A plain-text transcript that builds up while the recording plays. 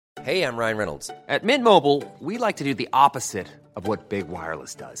Hey, I'm Ryan Reynolds. At Mint Mobile, we like to do the opposite of what Big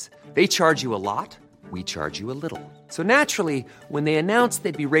Wireless does. They charge you a lot, we charge you a little. So naturally, when they announced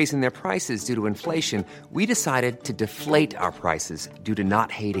they'd be raising their prices due to inflation, we decided to deflate our prices due to not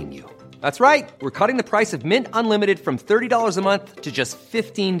hating you. That's right. We're cutting the price of Mint Unlimited from $30 a month to just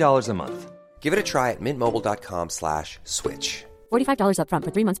 $15 a month. Give it a try at mintmobile.com/switch. $45 up front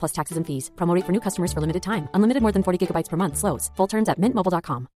for 3 months plus taxes and fees. Promo rate for new customers for limited time. Unlimited more than 40 gigabytes per month. Slows full terms at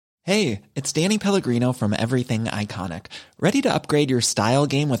mintmobile.com. Hey, it's Danny Pellegrino from Everything Iconic. Ready to upgrade your style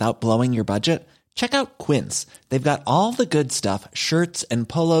game without blowing your budget? Check out Quince. They've got all the good stuff, shirts and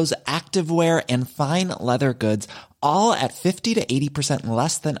polos, activewear, and fine leather goods, all at 50 to 80%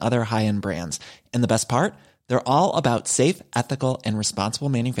 less than other high-end brands. And the best part? They're all about safe, ethical, and responsible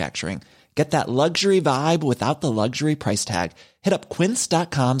manufacturing. Get that luxury vibe without the luxury price tag. Hit up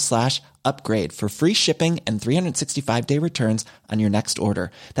quince.com/upgrade for free shipping and 365-day returns on your next order.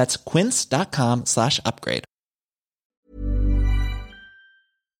 That's quince.com/upgrade.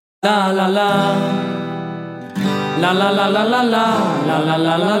 La la la la la la la la la la la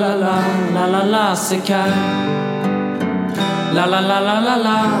la la la la la la sekar la la la la la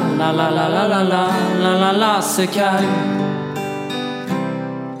la la la la la la la la la sekar.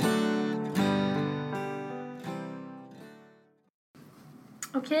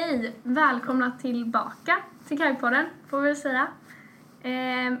 Okej, välkomna tillbaka till Kagpodden får vi väl säga.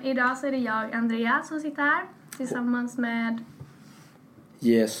 Idag så är det jag, Andrea, som sitter här tillsammans med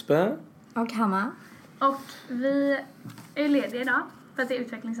Jesper och Hanna. Och vi är lediga idag för att det är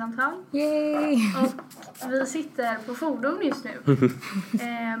utvecklingssamtal. Yay! Och vi sitter på fordon just nu.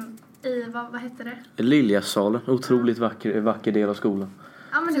 I, vad heter det? Liljasalen, otroligt vacker del av skolan.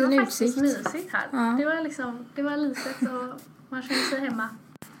 Ja, men det var faktiskt utsikt. mysigt här. Ja. Det var litet och man kände sig hemma.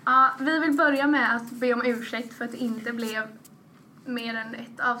 Ja, vi vill börja med att be om ursäkt för att det inte blev mer än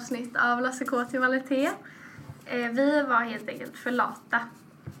ett avsnitt av Lasse K till Valete. Vi var helt enkelt för lata,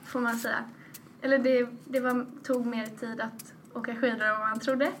 får man säga. Eller det tog mer tid att åka skidor än vad man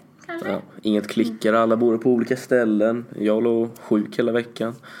trodde, kanske. Ja, inget klickade, alla bor på olika ställen. Jag låg sjuk hela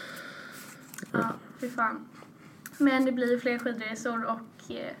veckan. Ja, fy fan. Men det blir fler skidresor och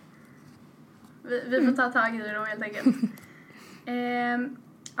vi får ta tag i det då helt enkelt.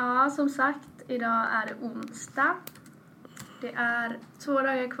 Ja, som sagt, idag är det onsdag. Det är 2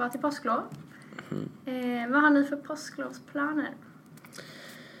 dagar kvar till påsklov. Vad har ni för påsklovsplaner?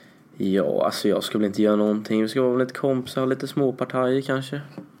 Ja, alltså jag ska väl inte göra någonting. Vi ska vara lite kompisar, lite småpartier kanske.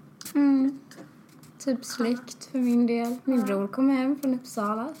 Typ släkt för min del. Min bror kommer hem från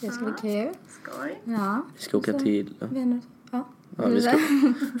Uppsala. Det ska bli kul. Skoj. Ja. Vi ska åka till... Vänner. Ja. Ja, vi ska...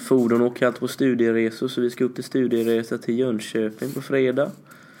 Fordon åker alltid på studieresor, så vi ska upp till studieresa till Jönköping på fredag.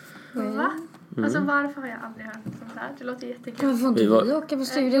 Va? Alltså varför har jag aldrig hört sånt här? Det låter jättekul. Varför får inte vi åka på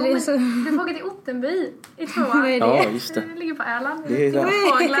studieresor? Du får åka till Ottenby i 2 år. Vad är det? Ja, just det. Det ligger på Öland. Det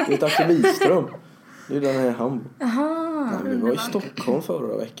är utanför Wiström. Det är den här i Hamburg. Jaha. Vi var i Stockholm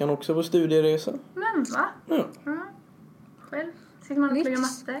förra veckan också på studieresa. Men va? Ja. Själv sitter man och pluggar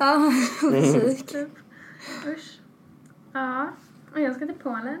matte. Ja, musik. Typ. Usch. Ja, och jag ska till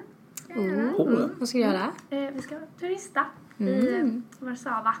Polen. Vad ska du göra? Vi ska turista i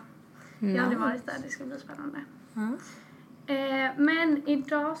Warszawa. Jag har aldrig varit där, det ska bli spännande. Men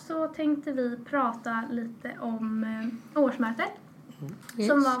idag så tänkte vi prata lite om årsmötet.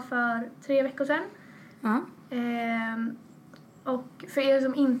 Som var för 3 veckor sedan. Och för er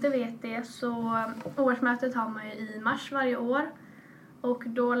som inte vet det, så årsmötet har man ju i mars varje år. Och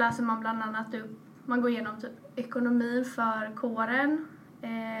då läser man bland annat upp, man går igenom typ ekonomin för kåren.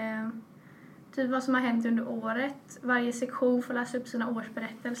 Typ vad som har hänt under året. Varje sektion får läsa upp sina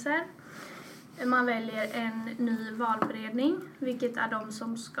årsberättelser. Man väljer en ny valberedning, vilket är de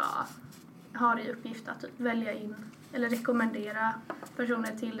som ska ha i uppgift att typ välja in eller rekommendera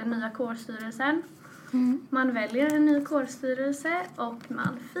personer till den nya kårstyrelsen. Man väljer en ny kårstyrelse och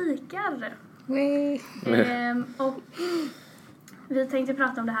man fikar. Och vi tänkte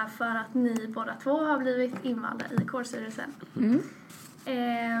prata om det här för att ni båda två har blivit invalda i kårstyrelsen.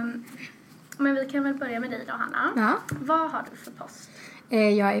 Men vi kan väl börja med dig då, Hanna. Ja. Vad har du för post?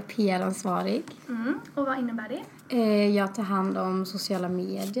 Jag är PR-ansvarig. Och vad innebär det? Jag tar hand om sociala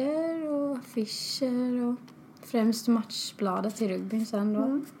medier och affischer och främst matchbladet i rugbyn sen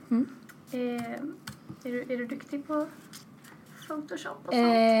då. Är du duktig på Photoshop och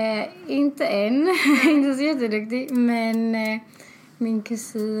sånt? Inte än. Inte så jätteduktig. Men min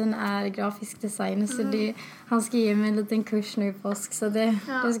kusin är grafisk designer. Så han ska ge mig en liten kurs nu i påsk. Så det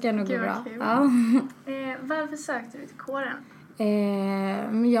ska nog gå bra. Ja. Varför sökte du till kåren?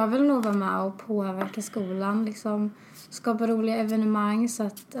 Men jag vill nog vara med och påverka skolan. Liksom, skapa roliga evenemang så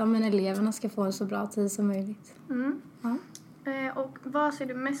att eleverna ska få en så bra tid som möjligt. Ja. Och vad ser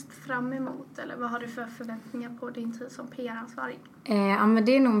du mest fram emot? Eller vad har du för förväntningar på din tid som PR-ansvarig? Men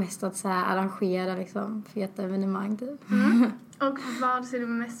det är nog mest att så här, arrangera liksom, feta evenemang. Typ. Och vad ser du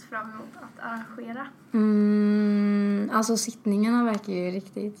mest fram emot att arrangera? Alltså sittningarna verkar ju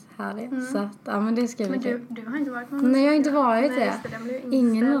riktigt härliga. Så att, men det ska Men bli du har inte varit någon? Nej, jag har inte varit det. det.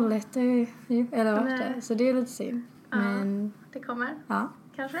 Ingen har lett eller varit det. Så det är lite synd. Men det kommer? Ja.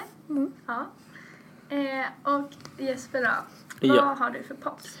 Kanske? Ja. Och Jesper då? Vad har du för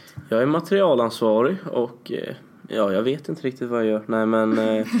post? Jag är materialansvarig och jag vet inte riktigt vad jag gör. Nej, men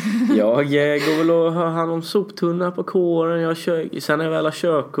jag går väl och har hand om soptunna på kåren. Sen när jag väl har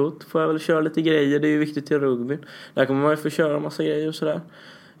körkort får jag väl köra lite grejer. Det är ju viktigt i rugby. Där kommer man ju få köra en massa grejer och sådär.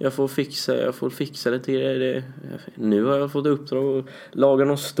 Jag får fixa lite grejer. Nu har jag fått uppdrag att laga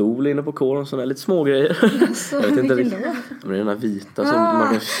någon stol inne på kåren. Sådana lite små grejer. Alltså, jag vet inte riktigt. Det är den här vita som man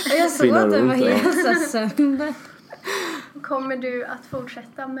kan spinna runt. Jag såg att det var helt sönder. Kommer du att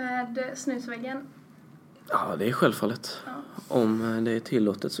fortsätta med snusväggen? Ja, det är självfallet. Ja. Om det är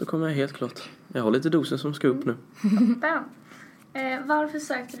tillåtet så kommer jag helt klart. Jag har lite doser som ska upp nu. Varför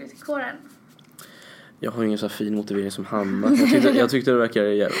sökte du till kåren? Jag har ingen så fin motivering som Hanna. Jag tyckte det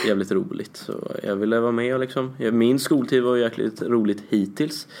verkade jävligt roligt. Så jag ville vara med och liksom... Min skoltid var jäkligt roligt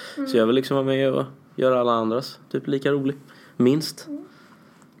hittills. Så jag vill liksom vara med och göra alla andras typ lika roligt. Minst.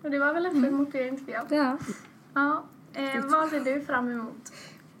 Och det var väl en fin motivering tycker jag. Ja. Ja. Vad ser du fram emot?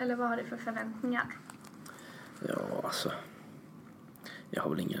 Eller vad har du för förväntningar? Ja, alltså... Jag har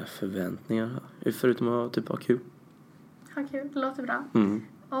väl inga förväntningar. Förutom att typ ha kul. Ha kul, det låter bra.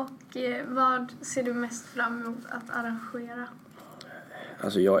 Och vad ser du mest fram emot att arrangera?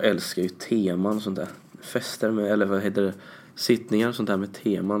 Alltså jag älskar ju teman och sånt där. Fester med, eller vad heter det? Sittningar och sånt där med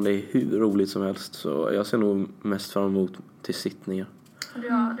teman. Det är hur roligt som helst. Så jag ser nog mest fram emot till sittningar. Du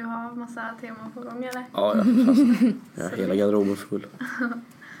har massa teman på gång eller? Ja, fast jag har hela garderoben full.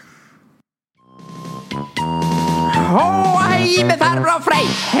 Hej med farbror Frej!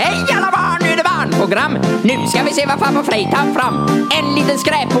 Hej alla barn, nu är det barnprogram. Nu ska vi se vad farbror Frej tar fram. En liten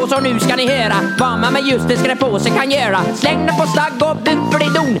skräppåse och nu ska ni höra vad man med just en skräppåse kan göra. Släng den på slagg och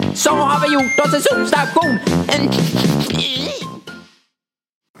bubbelidon, så har vi gjort oss en sopstation.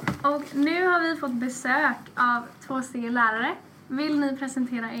 Och nu har vi fått besök av 2 lärare. Vill ni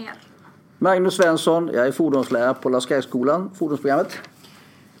presentera er? Magnus Svensson, jag är fordonslärare på Laskajskolan, fordonsprogrammet.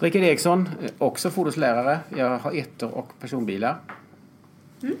 Rickard Eriksson, också fordonslärare. Jag har ettor och personbilar.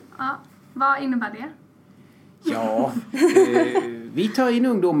 Ja, vad innebär det? Ja, vi tar in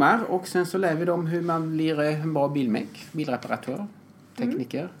ungdomar och sen så lär vi dem hur man blir en bra bilreparatör,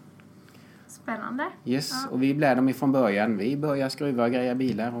 tekniker. Spännande. Yes, och vi lär dem ifrån början. Vi börjar skruva och greja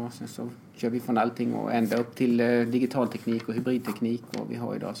bilar och sen så kör vi från allting och ända upp till digitalteknik och hybridteknik och vi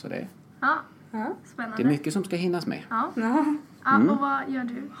har idag så det. Ja, spännande. Det är mycket som ska hinnas med. Ja. Och vad gör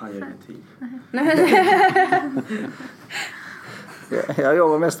du? Jag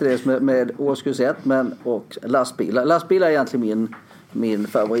jobbar mestadels med årskurs 1 och lastbilar. Lastbilar är egentligen min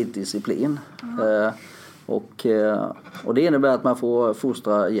favoritdisciplin. Och det innebär att man får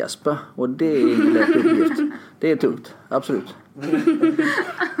fostra Jesper. Och det är ingen lätt uppgift. Det är tungt, absolut.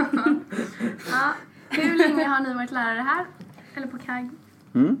 Hur länge har ni varit lärare här? Eller på KAG?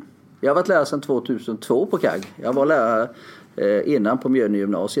 Jag har varit lärare sedan 2002 på KAG. Jag var lärare innan på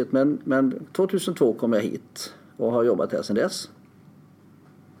Mjölnegymnasiet. Men 2002 kom jag hit och har jobbat här sedan dess.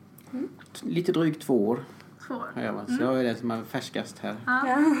 Lite drygt 2 år. 2 år. Så jag är den som är färskast här. Ja.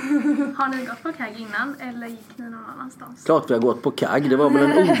 Har ni gått på KAG innan eller gick ni någon annanstans? Klart vi har gått på KAG. Det var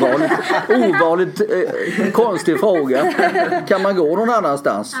väl en ovanligt konstig fråga. Kan man gå någon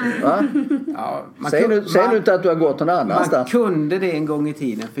annanstans? Va? Ja, säg nu inte att du har gått någon annanstans. Man kunde det en gång i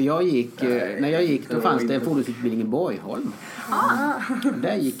tiden. För jag gick, när jag gick då fanns det en fordonsutbildning i Borgholm.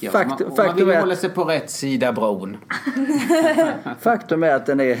 Där gick jag. Man vill hålla sig på rätt sida bron. Faktum är att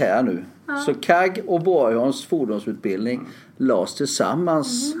den är här nu. Så KAG och Borgholms fordonsutbildning lades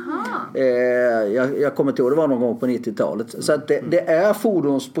tillsammans. Jag kommer till att det var någon gång på 90-talet. Så att det är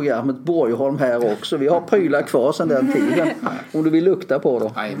fordonsprogrammet Borgholm här också. Vi har prylar kvar sedan den tiden. Om du vill lukta på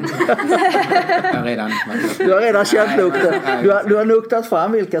dem. Du har redan känt lukten. Du har luktat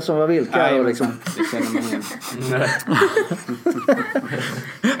fram vilka som var vilka. Nej, liksom. Det känner man igen.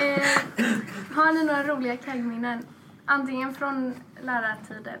 Har ni några roliga KAG-minnen? Antingen från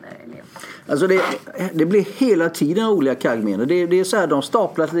lärartid eller elev? Alltså det blir hela tiden roliga KAG-minnen. Det är så här, de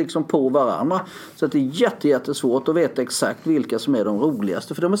staplas liksom på varandra. Så att det är jättesvårt att veta exakt vilka som är de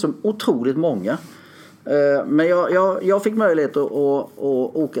roligaste. För de är så otroligt många. Men jag fick möjlighet att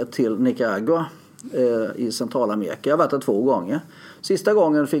åka till Nicaragua i Centralamerika. Jag har varit där 2 gånger. Sista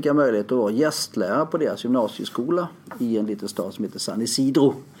gången fick jag möjlighet att vara gästlärare på deras gymnasieskola i en liten stad som heter San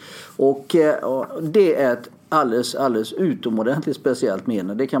Isidro. Och det är ett alldeles utomordentligt speciellt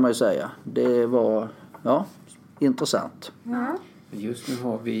minne, det kan man ju säga. Det var intressant. Ja. Just nu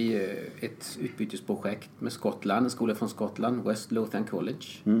har vi ett utbytesprojekt med Skottland, en skola från Skottland, West Lothian College.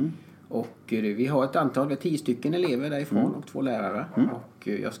 Och vi har ett antal, 10 stycken elever därifrån och 2 lärare. Och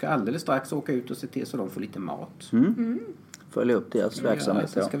jag ska alldeles strax åka ut och se till så de får lite mat. Följa upp deras verksamhet.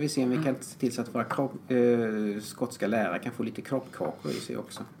 Så ska vi se om vi kan se till så att våra skotska lärare kan få lite kroppkakor i sig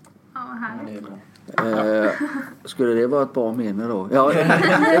också. Ja, härligt. Skulle det vara ett bra minne då? Ja,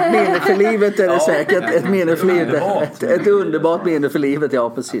 ett minne för livet är det säkert. Ett minne för livet. Ett underbart minne för livet, ja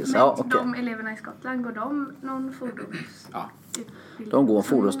precis. Men okay. De eleverna i Skottland, går de någon fordons? Ja. De går en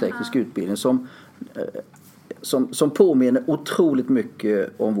fordonsteknisk utbildning som påminner otroligt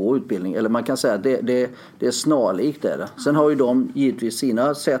mycket om vår utbildning. Eller man kan säga att det är snarlikt det. Sen har ju de givetvis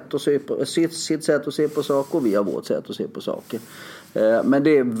sina sätt att se på, sitt sätt att se på saker och vi har vårt sätt att se på saker. Men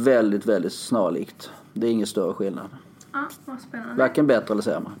det är väldigt, väldigt snarlikt. Det är ingen större skillnad. Ja, vad spännande. Varken bättre eller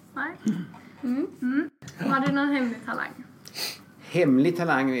sämre. Nej. Har du någon hemlig talang? Hemlig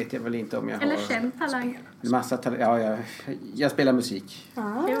talang vet jag väl inte om jag har. Eller känd talang? Massa talang. Jag spelar musik. Det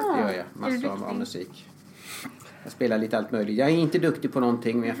gör jag. Massor av musik. Jag spelar lite allt möjligt. Jag är inte duktig på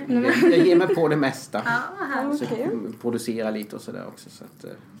någonting, men jag ger mig på det mesta. Så jag producerar lite och sådär också. Så att,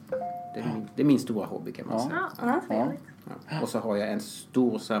 det är min stora hobby kan man säga. Ja. Och så har jag en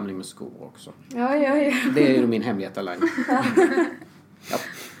stor samling med skor också. Ja. Det är ju min hemliga talang. Ja.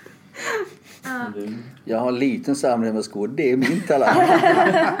 Jag har en liten samling med skor. Det är min talang.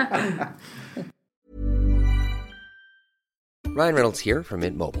 Ryan Reynolds here from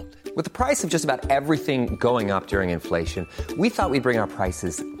Mint Mobile. With the price of just about everything going up during inflation, we thought we'd bring our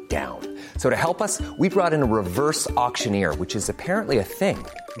prices down. So to help us, we brought in a reverse auctioneer, which is apparently a thing.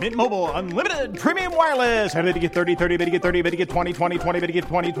 Mint Mobile Unlimited Premium Wireless. How to get 30, 30, bit to get 30, bit to get 20, 20, 20, bit to get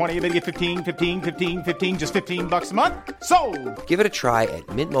 20, 20, bit to get 15, 15, 15, 15, just $15 a month? Sold! Give it a try at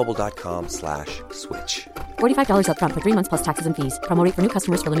mintmobile.com/switch. $45 up front for 3 months plus taxes and fees. Promo rate for new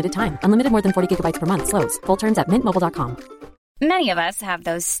customers for limited time. Unlimited more than 40 gigabytes per month. Slows full terms at mintmobile.com. Many of us have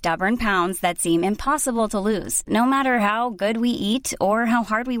those stubborn pounds that seem impossible to lose, no matter how good we eat or how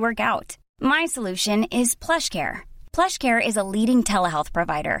hard we work out. My solution is PlushCare. PlushCare is a leading telehealth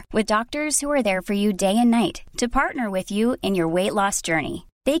provider with doctors who are there for you day and night to partner with you in your weight loss journey.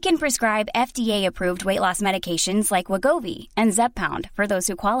 They can prescribe FDA-approved weight loss medications like Wegovy and Zepbound for those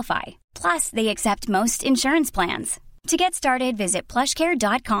who qualify. Plus, they accept most insurance plans. To get started, visit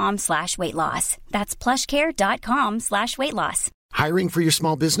plushcare.com/weightloss. That's plushcare.com/weightloss. Hiring for your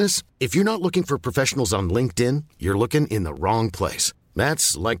small business? If you're not looking for professionals on LinkedIn, you're looking in the wrong place.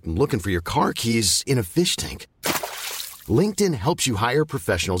 That's like looking for your car keys in a fish tank. LinkedIn helps you hire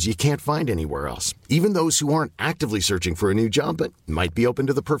professionals you can't find anywhere else, even those who aren't actively searching for a new job but might be open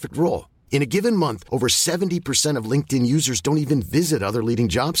to the perfect role. In a given month, over 70% of LinkedIn users don't even visit other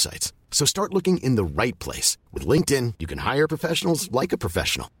leading job sites. So start looking in the right place. With LinkedIn, you can hire professionals like a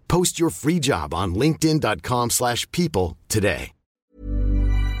professional. Post your free job on linkedin.com/people today.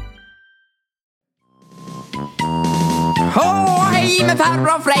 Hej med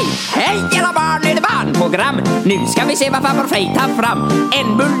farbror Frej! Hej alla barn, nu är det barnprogram. Nu ska vi se vad farbror Frej tar fram.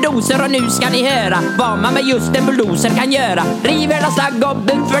 En bulldozer och nu ska ni höra vad man med just en bulldozer kan göra. River hela slagg och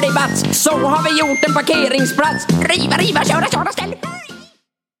bumper det bats. Så har vi gjort en parkeringsplats. Riva, köra, ställ.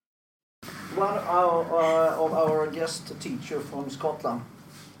 One of our guest teacher from Scotland.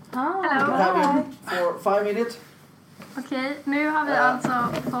 Hello. Have you for 5 minutes? Okej, nu har vi alltså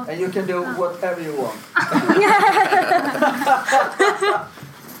fått... And you can do whatever you want.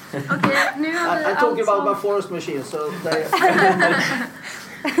 Okej, nu har vi I'm talking about my forest machine, so they...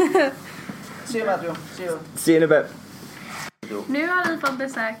 See you, Matthew. See you in a bit. Nu har vi fått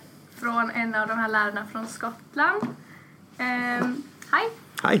besök från en av de här lärarna från Skottland. Hi.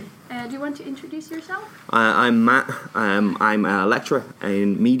 Hi. Do you want to introduce yourself? I'm Matt. I'm a lecturer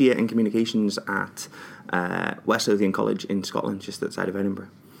in media and communications at West Lothian College in Scotland, just outside of Edinburgh.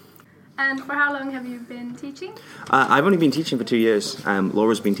 And for how long have you been teaching? I've only been teaching for 2 years.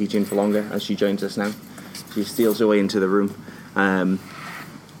 Laura's been teaching for longer as she joins us now. She steals her way into the room.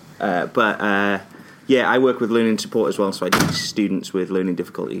 I work with learning support as well, so I teach students with learning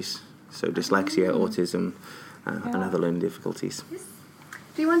difficulties. So dyslexia, autism, and other learning difficulties. Yes.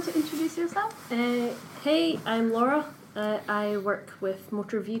 Do you want to introduce yourself? Hey, I'm Laura. I work with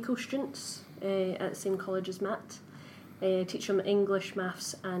motor vehicle students at the same college as Matt. I teach them English,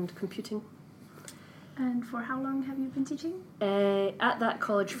 maths and computing. And for how long have you been teaching? At that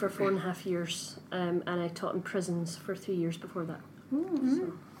college for 4.5 years, and I taught in prisons for 3 years before that.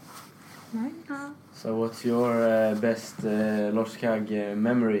 Mm. Nice. So what's your best Lorskag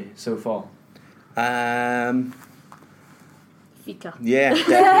memory so far? Fika. Yeah.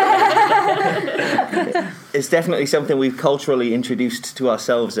 It's definitely something we've culturally introduced to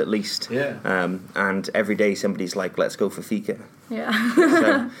ourselves, at least. Yeah. And every day somebody's like, let's go for fika. Yeah.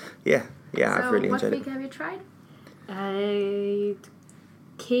 So, yeah, So I've really what enjoyed fika it. have you tried?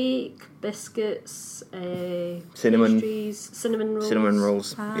 Cake, biscuits, Cinnamon. pastries, cinnamon rolls. Cinnamon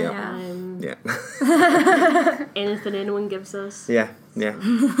rolls. Yeah. Yeah. Anything anyone gives us. Yeah.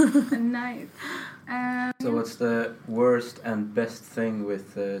 Nice. So what's the worst and best thing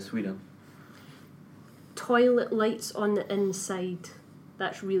with Sweden? Toilet lights on the inside.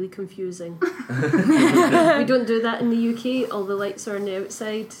 That's really confusing. We don't do that in the UK. All the lights are on the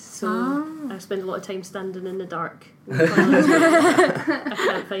outside, so I spend a lot of time standing in the dark. I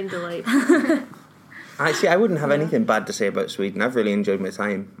can't find the light. Actually, I wouldn't have anything bad to say about Sweden. I've really enjoyed my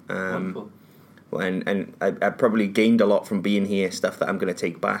time. Wonderful. And I probably gained a lot from being here, stuff that I'm going to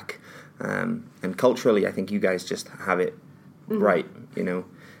take back. And culturally, I think you guys just have it right, you know.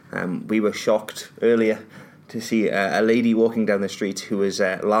 We were shocked earlier to see a lady walking down the street who was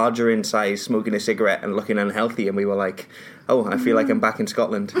larger in size, smoking a cigarette and looking unhealthy, and we were like, oh, I feel like I'm back in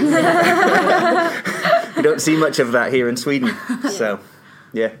Scotland. You don't see much of that here in Sweden. So,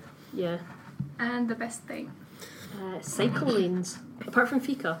 yeah. Yeah. And the best thing? Cycle lanes. Apart from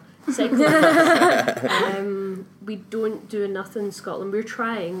fika. Cycle lanes. We don't do enough in Scotland. We're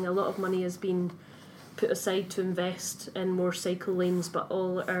trying. A lot of money has been put aside to invest in more cycle lanes, but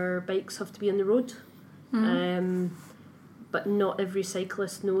all our bikes have to be on the road. But not every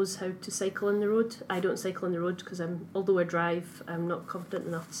cyclist knows how to cycle on the road. I don't cycle on the road because although I drive, I'm not confident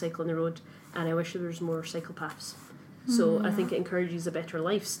enough to cycle on the road, and I wish there was more cycle paths. So I think it encourages a better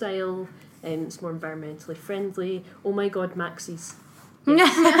lifestyle, and it's more environmentally friendly. Oh my God, Maxis.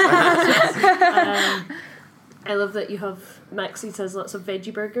 Yes. I love that you have Maxis has lots of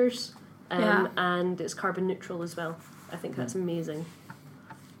veggie burgers, and it's carbon neutral as well. I think that's amazing.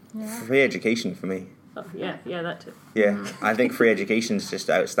 Yeah. Free education for me. Oh, yeah, that too. Yeah, I think free education is just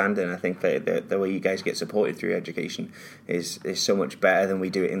outstanding. I think that the way you guys get supported through education is so much better than we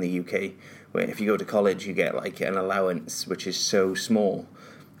do it in the UK, where if you go to college you get like an allowance which is so small.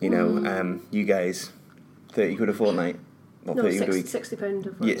 You know, you guys, £30 a fortnight. Or No, £30 a week. £60 a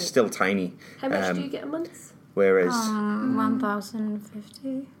fortnight. Yeah, it's still tiny. How much do you get a month? Whereas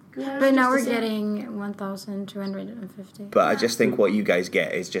 1,050. Yeah, But now just we're the same. getting 1,250. But I just think what you guys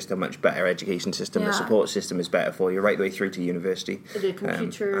get is just a much better education system. The Yeah. support system is better for you right the way through to university. The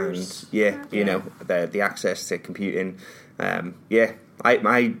computers. And you know, the access to computing. I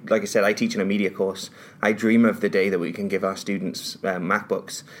like I said, I teach in a media course. I dream of the day that we can give our students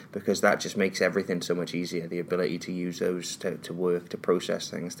MacBooks, because that just makes everything so much easier. The ability to use those to work, to process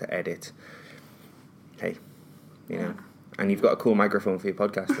things, to edit. Hey, you know. And you've got a cool microphone for your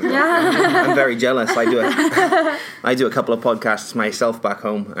podcast as well. Yeah. I'm very jealous. I do a couple of podcasts myself back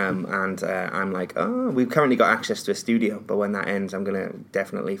home, and I'm like, oh, we've currently got access to a studio, but when that ends, I'm going to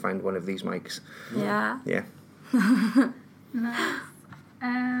definitely find one of these mics. Yeah. Yeah. Nice.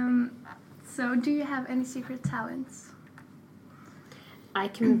 So do you have any secret talents? I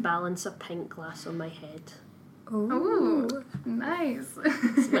can balance a pint glass on my head. Ooh, nice.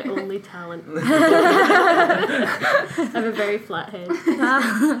 It's my only talent. I have a very flat head.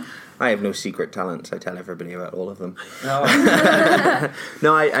 I have no secret talents. I tell everybody about all of them. No,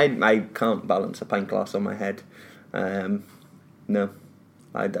 No, I can't balance a pint glass on my head. No.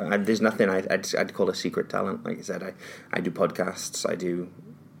 There's nothing I'd call a secret talent. Like I said, I do podcasts.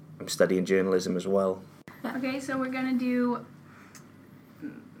 I'm studying journalism as well. Okay, so we're gonna do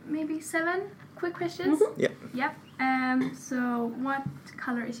maybe 7 quick questions. Yeah. Yep. So what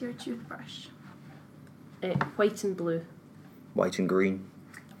color is your toothbrush? White and blue. White and green.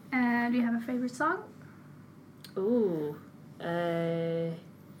 Do you have a favorite song? Ooh.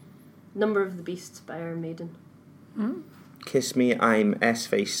 Number of the Beast by Iron Maiden. Kiss Me, I'm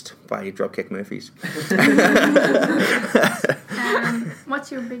S-Faced by Dropkick Murphys.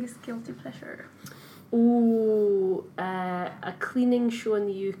 What's your biggest guilty pleasure? Ooh, a cleaning show in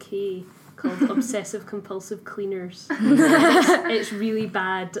the UK called Obsessive Compulsive Cleaners. It's really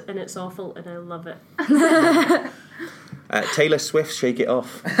bad and it's awful and I love it. Taylor Swift, Shake It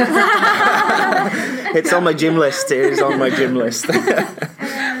Off. It's on my gym list. It is on my gym list.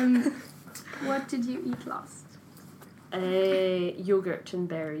 What did you eat last? Yogurt and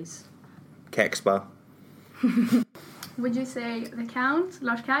berries. Kexbar. Would you say The Count,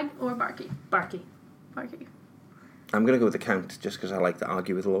 Lars Kag, or Barky? Barky. Parky. I'm going to go with the Count just because I like to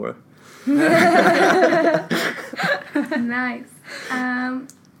argue with Laura. Nice.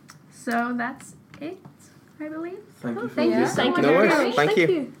 So that's it, I believe. Thank you. Thank you so much. No worries. Thank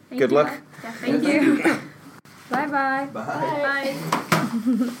you. Good luck. Yeah, thank you. Bye-bye. Bye.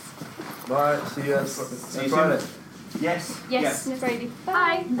 Bye. See you Friday. Yes. Yes. Friday.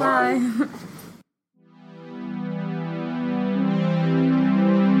 Bye. Bye.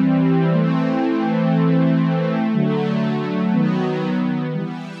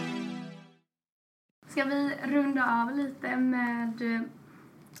 Ska vi runda av lite med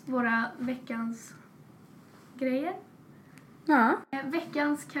våra veckans grejer? Ja.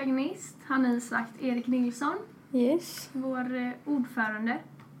 Veckans kagnist har ni sagt Erik Nilsson. Yes. Vår ordförande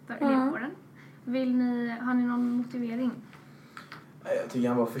för elevkåren. Har ni någon motivering? Jag tycker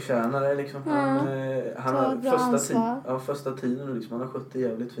han var förtjänare liksom. Han har första tiden liksom, han har skött det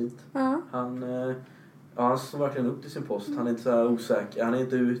jävligt fint. Han står verkligen upp till sin post. Han är inte så här osäker. Han är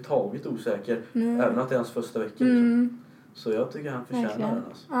inte överhuvudtaget osäker. Även att det är hans första vecka liksom. Så jag tycker han förtjänar den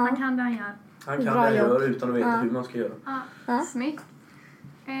alltså. Han kan det han gör. Han kan det han gör utan att veta hur man ska göra. Snyggt.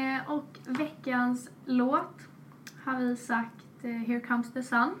 Och veckans låt har vi sagt Here Comes the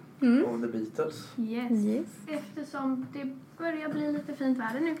Sun. Of the Beatles. Yes. Eftersom det börjar bli lite fint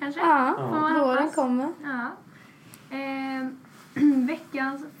väder nu kanske. Våren kommer. Ja.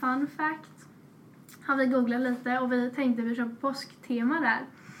 Veckans fun fact har vi googlat lite och vi tänkte vi kör påsktema där.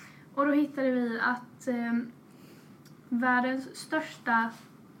 Och då hittade vi att världens största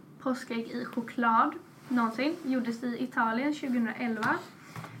påskägg i choklad någonsin gjordes i Italien 2011.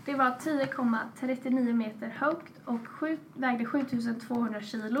 Det var 10,39 meter högt och vägde 7200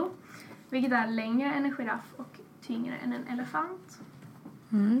 kilo. Vilket är längre än en giraff och tyngre än en elefant.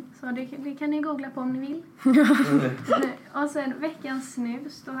 Så det kan ni googla på om ni vill. Och sen veckans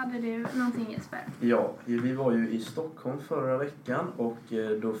snus, då hade du någonting, Jesper. Ja, vi var ju i Stockholm förra veckan och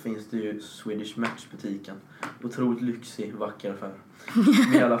då finns det ju Swedish Match-butiken. Otroligt lyxig, vacker affär.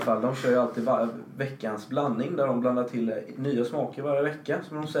 Men i alla fall, de kör ju alltid veckans blandning där de blandar till nya smaker varje vecka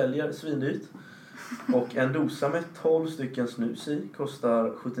som de säljer svindyrt. Och en dosa med 12 stycken snus i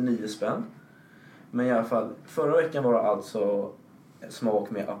kostar 79 spänn. Men i alla fall, förra veckan var det alltså smak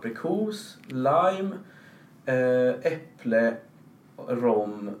med aprikos, lime, äpple,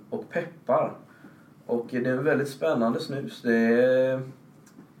 rom och peppar. Och det är en väldigt spännande snus. Den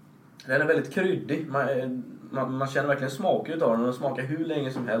är väldigt kryddig. Man känner verkligen smaken utav den. Den smakar hur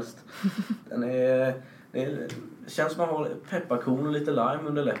länge som helst. Det känns som att man har pepparkorn och lite lime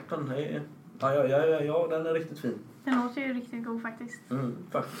under läppen. Ja, den är riktigt fin. Den låter ju riktigt god faktiskt.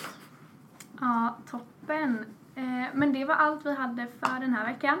 Faktiskt. Ja, toppen. Men det var allt vi hade för den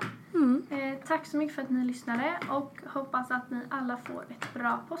här veckan. Tack så mycket för att ni lyssnade och hoppas att ni alla får ett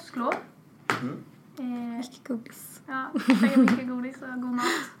bra påsklov. Mycket godis. Ja, mycket godis och god mat.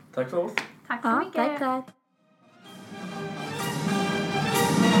 Tack för oss. Tack så mycket. Tack.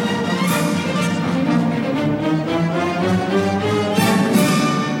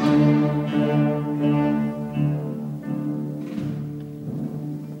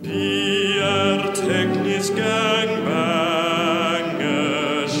 Vi är teknisk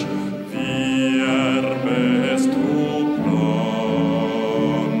gangbangers. Vi är bäst på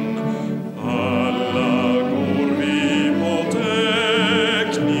plan. Alla går vi på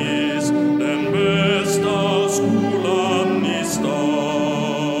teknisk, den bästa skolan i stan.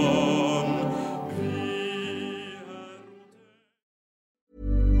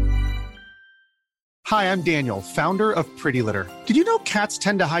 Hi, I'm Daniel, founder of Pretty Litter. Did you know cats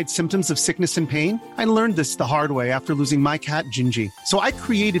tend to hide symptoms of sickness and pain? I learned this the hard way after losing my cat, Gingy. So I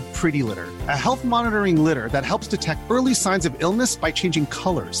created Pretty Litter, a health monitoring litter that helps detect early signs of illness by changing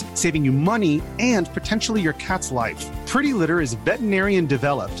colors, saving you money and potentially your cat's life. Pretty Litter is veterinarian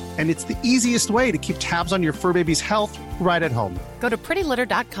developed, and it's the easiest way to keep tabs on your fur baby's health right at home. Go to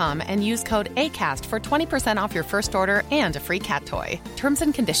prettylitter.com and use code ACAST for 20% off your first order and a free cat toy. Terms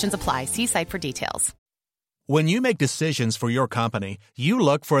and conditions apply. See site for details. When you make decisions for your company, you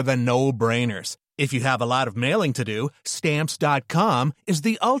look for the no-brainers. If you have a lot of mailing to do, Stamps.com is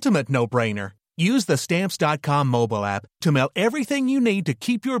the ultimate no-brainer. Use the Stamps.com mobile app to mail everything you need to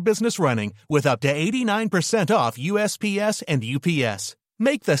keep your business running with up to 89% off USPS and UPS.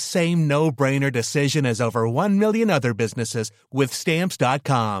 Make the same no-brainer decision as over 1 million other businesses with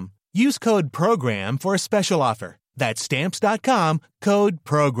Stamps.com. Use code PROGRAM for a special offer. That's Stamps.com, code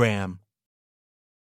PROGRAM.